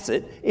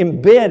facet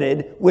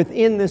embedded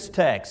within this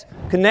text.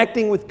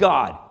 Connecting with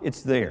God,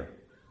 it's there.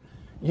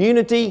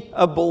 Unity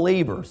of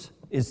believers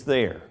is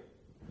there.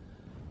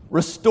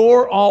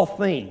 Restore all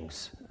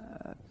things.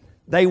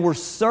 They were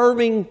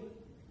serving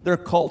their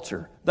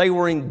culture. They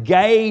were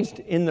engaged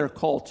in their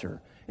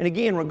culture. And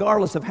again,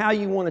 regardless of how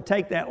you want to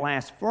take that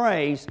last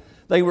phrase,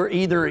 they were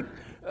either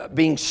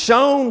being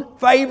shown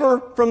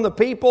favor from the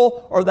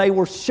people or they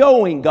were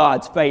showing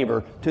God's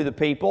favor to the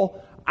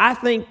people. I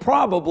think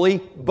probably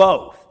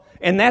both.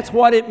 And that's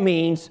what it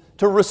means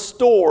to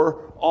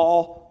restore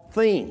all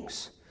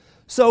things.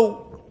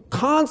 So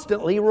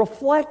constantly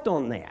reflect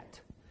on that.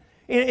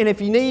 And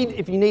if you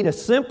need a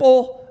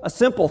simple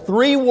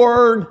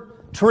 3-word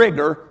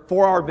trigger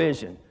for our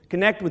vision,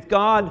 connect with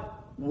God,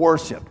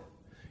 worship.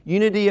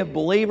 Unity of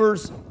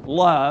believers,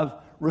 love.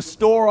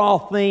 Restore all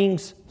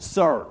things,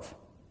 serve.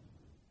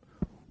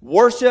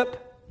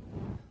 Worship,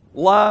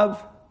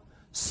 love,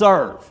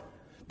 serve.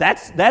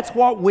 That's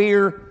what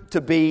we're to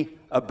be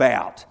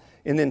about.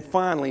 And then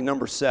finally,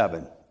 number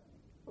 7,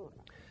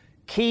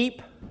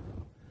 keep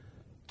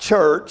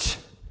church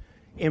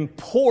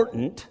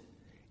important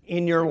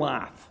in your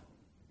life.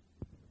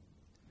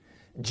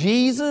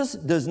 Jesus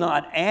does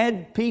not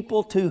add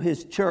people to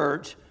His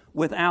church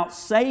without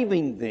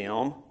saving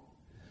them,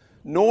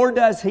 nor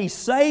does He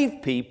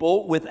save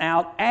people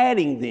without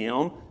adding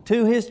them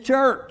to His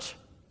church.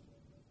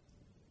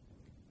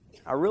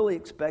 I really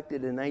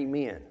expected an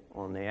amen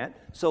on that,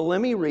 so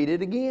let me read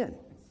it again.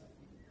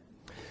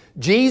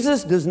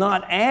 Jesus does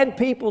not add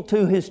people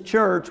to His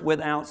church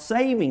without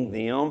saving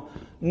them,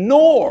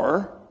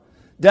 nor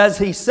does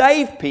He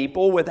save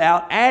people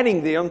without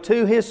adding them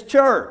to His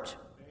church.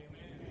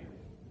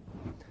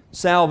 Amen.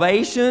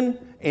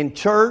 Salvation and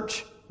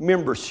church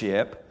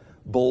membership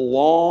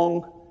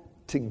belong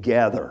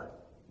together.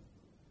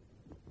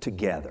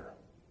 Together.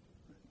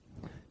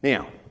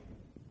 Now,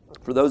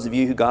 for those of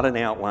you who got an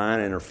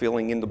outline and are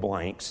filling in the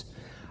blanks,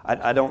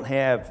 I don't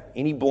have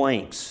any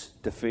blanks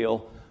to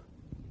fill,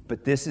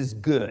 but this is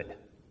good.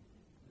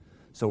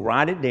 So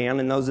write it down,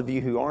 and those of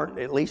you who aren't,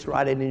 at least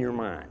write it in your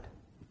mind.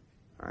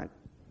 All right?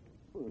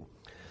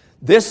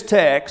 This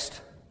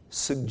text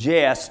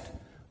suggests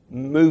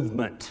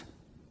movement.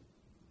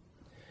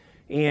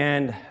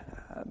 And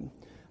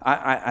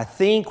I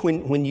think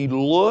when you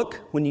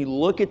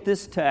look at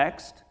this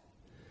text,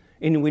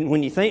 and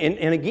when you think,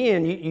 and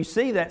again, you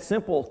see that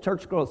simple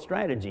church growth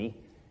strategy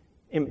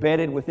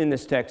embedded within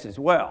this text as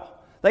well.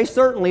 They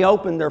certainly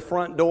opened their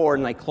front door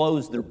and they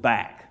closed their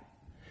back.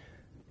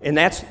 And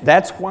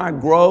that's why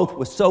growth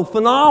was so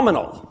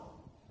phenomenal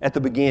at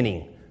the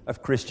beginning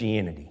of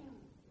Christianity.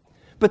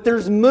 But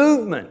there's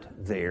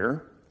movement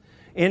there.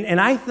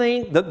 And I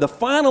think that the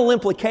final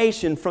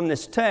implication from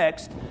this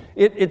text,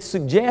 it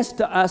suggests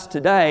to us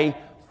today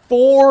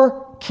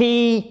 4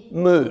 key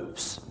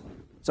moves.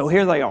 So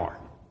here they are.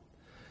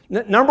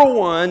 Number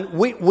one,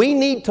 we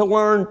need to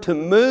learn to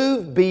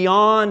move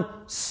beyond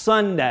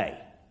Sunday.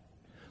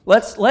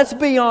 Let's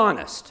be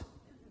honest.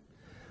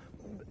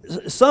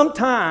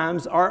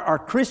 Sometimes our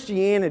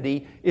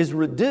Christianity is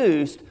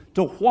reduced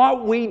to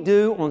what we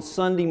do on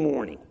Sunday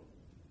morning.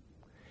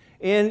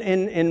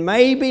 And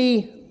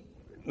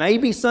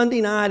maybe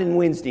Sunday night and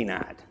Wednesday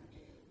night.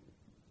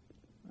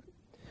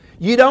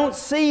 You don't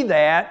see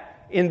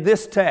that in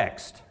this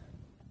text.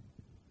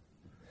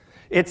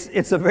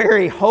 It's a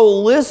very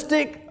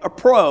holistic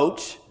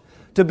approach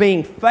to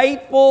being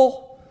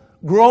faithful,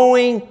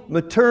 growing,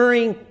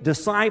 maturing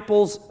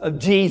disciples of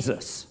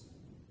Jesus.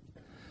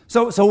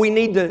 So we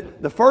need to,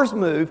 the first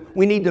move,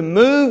 we need to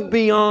move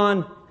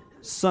beyond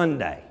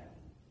Sunday.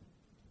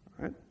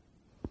 All right.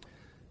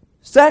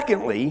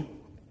 Secondly,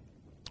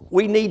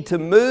 we need to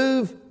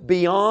move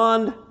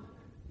beyond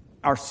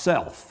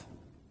ourself.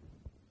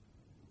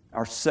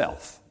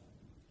 Ourself.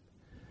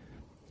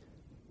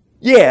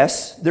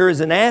 Yes, there is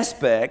an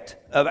aspect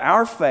of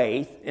our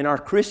faith and our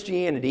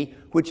Christianity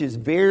which is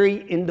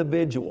very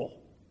individual.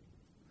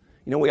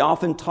 You know, we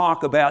often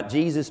talk about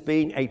Jesus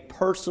being a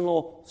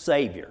personal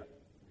Savior.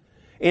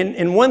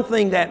 And one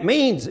thing that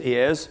means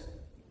is,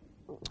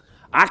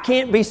 I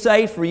can't be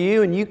saved for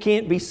you and you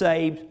can't be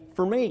saved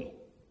for me.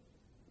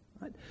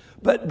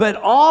 But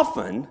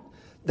often,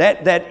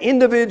 that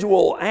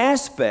individual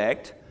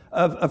aspect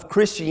of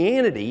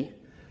Christianity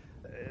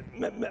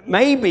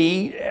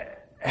maybe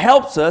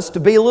helps us to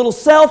be a little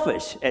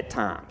selfish at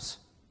times.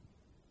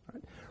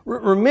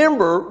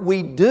 Remember,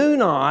 we do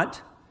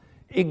not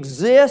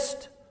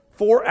exist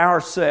for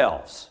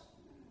ourselves.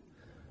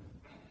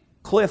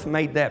 Cliff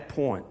made that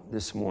point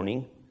this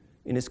morning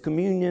in his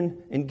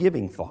communion and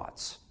giving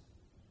thoughts.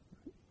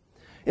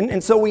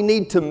 And so we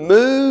need to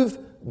move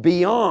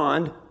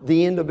beyond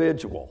the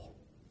individual.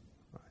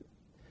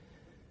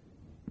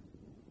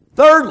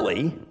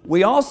 Thirdly,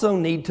 we also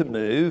need to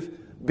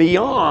move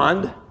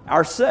beyond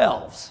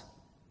ourselves.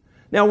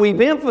 Now,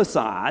 we've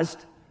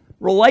emphasized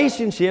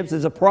relationships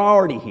as a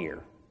priority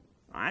here,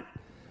 right?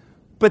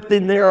 But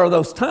then there are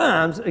those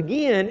times,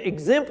 again,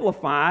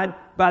 exemplified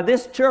by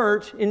this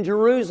church in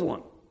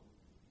Jerusalem.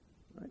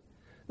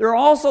 There are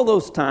also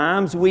those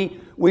times we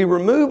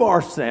remove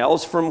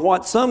ourselves from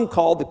what some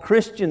call the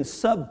Christian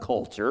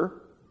subculture,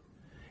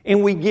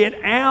 and we get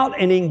out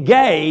and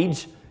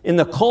engage in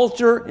the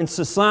culture and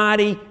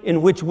society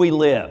in which we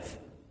live.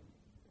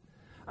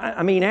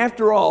 I mean,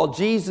 after all,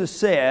 Jesus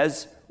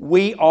says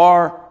we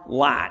are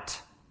light.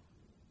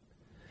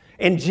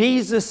 And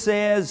Jesus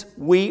says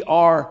we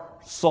are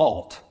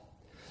salt.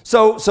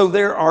 So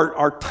there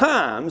are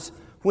times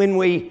when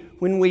we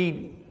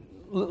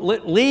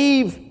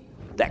leave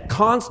that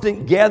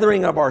constant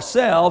gathering of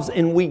ourselves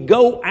and we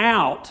go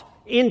out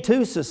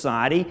into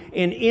society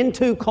and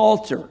into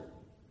culture.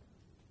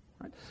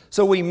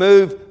 So we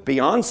move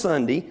beyond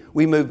Sunday,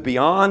 we move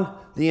beyond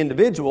the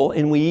individual,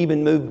 and we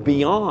even move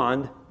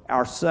beyond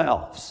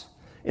ourselves.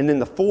 And then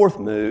the fourth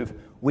move,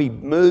 we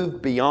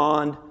move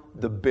beyond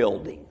the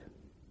building.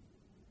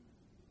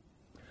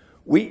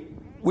 We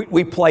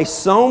place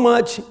so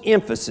much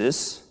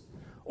emphasis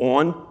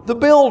on the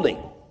building.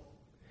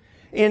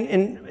 And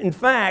in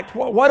fact,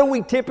 what do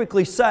we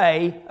typically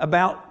say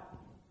about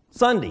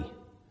Sunday?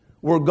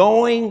 We're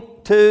going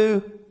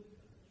to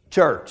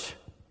church.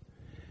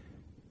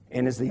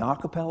 And as the a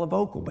cappella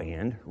vocal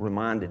band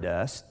reminded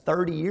us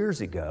 30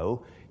 years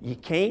ago, you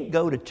can't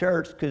go to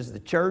church because the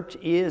church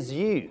is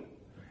you.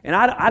 And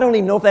I don't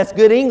even know if that's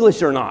good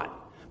English or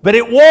not, but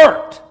it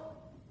worked.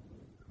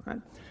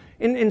 Right?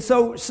 And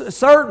so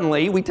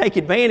certainly we take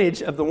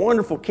advantage of the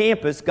wonderful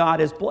campus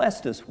God has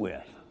blessed us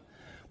with.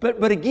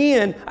 But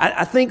again,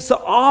 I think so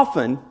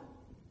often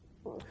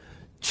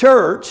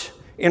church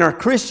in our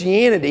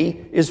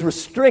Christianity is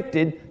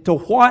restricted to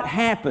what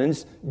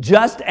happens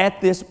just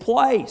at this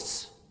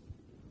place.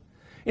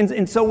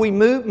 And so we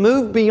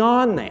move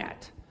beyond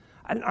that.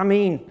 I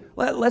mean,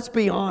 let's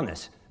be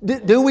honest.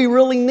 Do we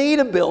really need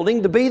a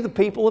building to be the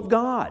people of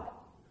God?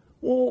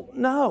 Well,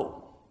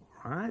 no,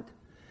 right?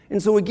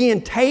 And so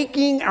again,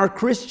 taking our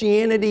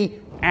Christianity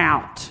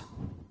out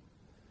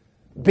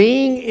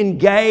being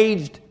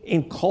engaged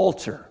in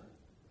culture,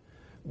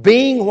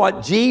 being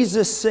what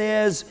Jesus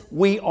says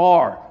we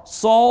are,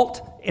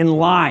 salt and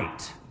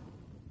light.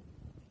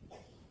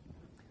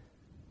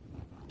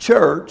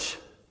 Church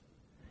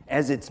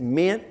as it's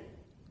meant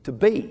to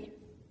be.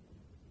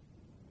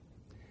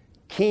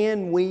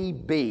 Can we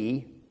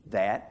be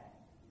that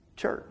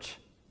church?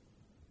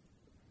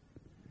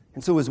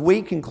 And so as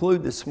we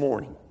conclude this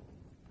morning,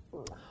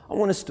 I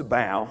want us to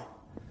bow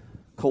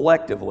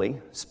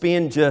collectively,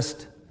 spend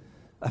just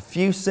a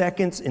few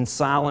seconds in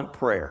silent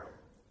prayer,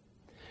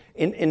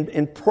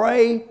 and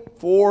pray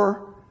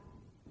for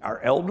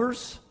our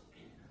elders,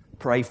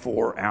 pray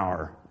for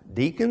our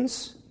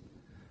deacons,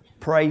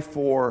 pray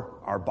for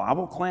our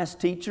Bible class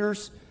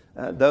teachers,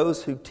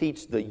 those who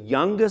teach the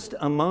youngest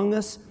among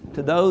us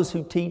to those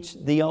who teach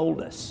the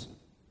oldest,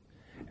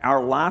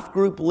 our life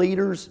group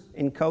leaders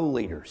and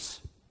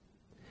co-leaders.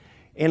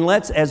 And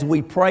let's, as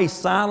we pray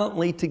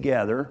silently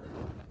together,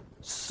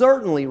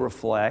 certainly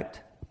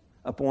reflect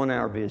upon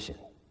our vision.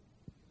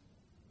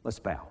 Let's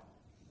bow.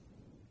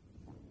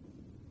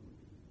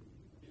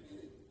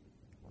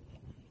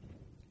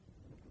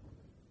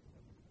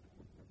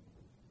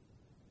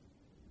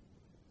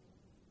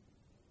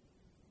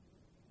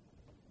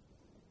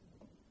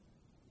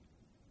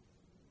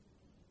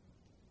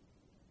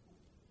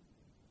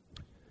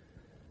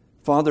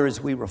 Father, as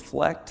we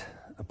reflect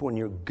upon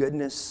your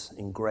goodness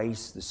and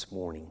grace this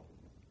morning,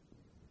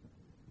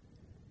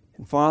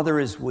 and Father,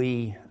 as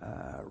we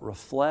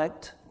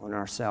reflect on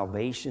our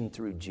salvation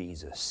through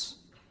Jesus,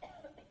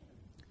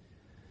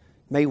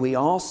 may we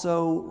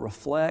also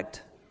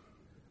reflect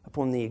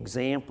upon the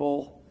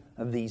example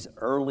of these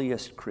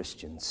earliest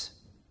Christians.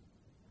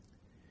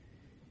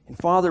 And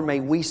Father, may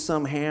we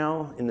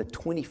somehow in the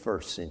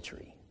 21st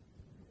century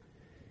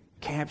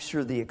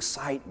capture the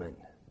excitement,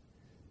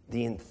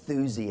 the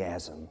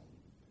enthusiasm,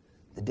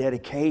 the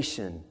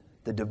dedication,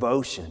 the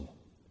devotion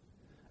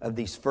of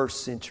these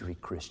first century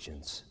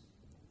Christians.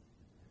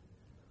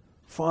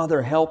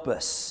 Father, help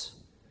us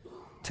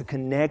to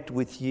connect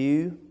with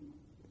you.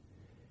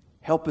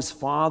 Help us,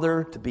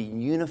 Father, to be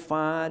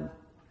unified,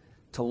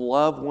 to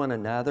love one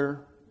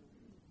another.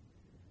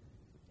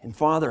 And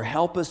Father,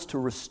 help us to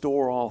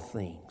restore all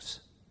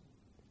things.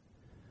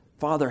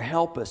 Father,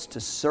 help us to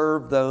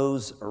serve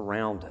those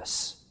around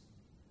us.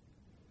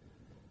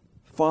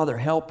 Father,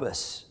 help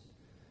us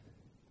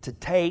to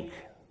take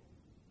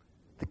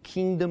the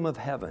kingdom of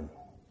heaven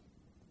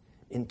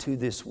into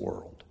this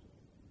world.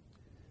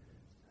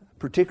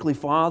 Particularly,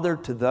 Father,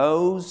 to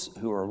those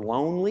who are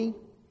lonely,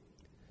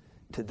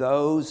 to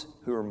those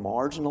who are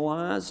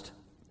marginalized,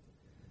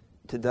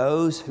 to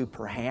those who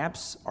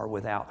perhaps are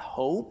without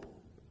hope,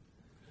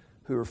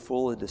 who are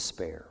full of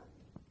despair.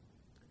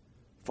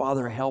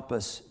 Father, help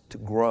us to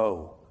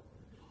grow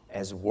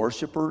as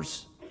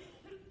worshipers,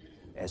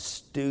 as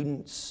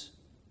students,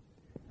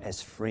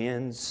 as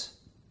friends,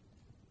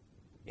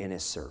 and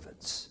as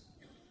servants.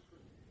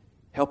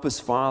 Help us,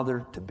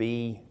 Father, to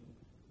be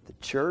the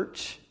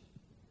church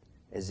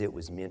as it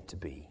was meant to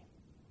be.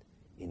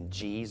 In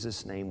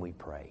Jesus' name we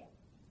pray.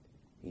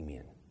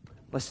 Amen.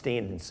 Let's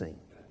stand and sing.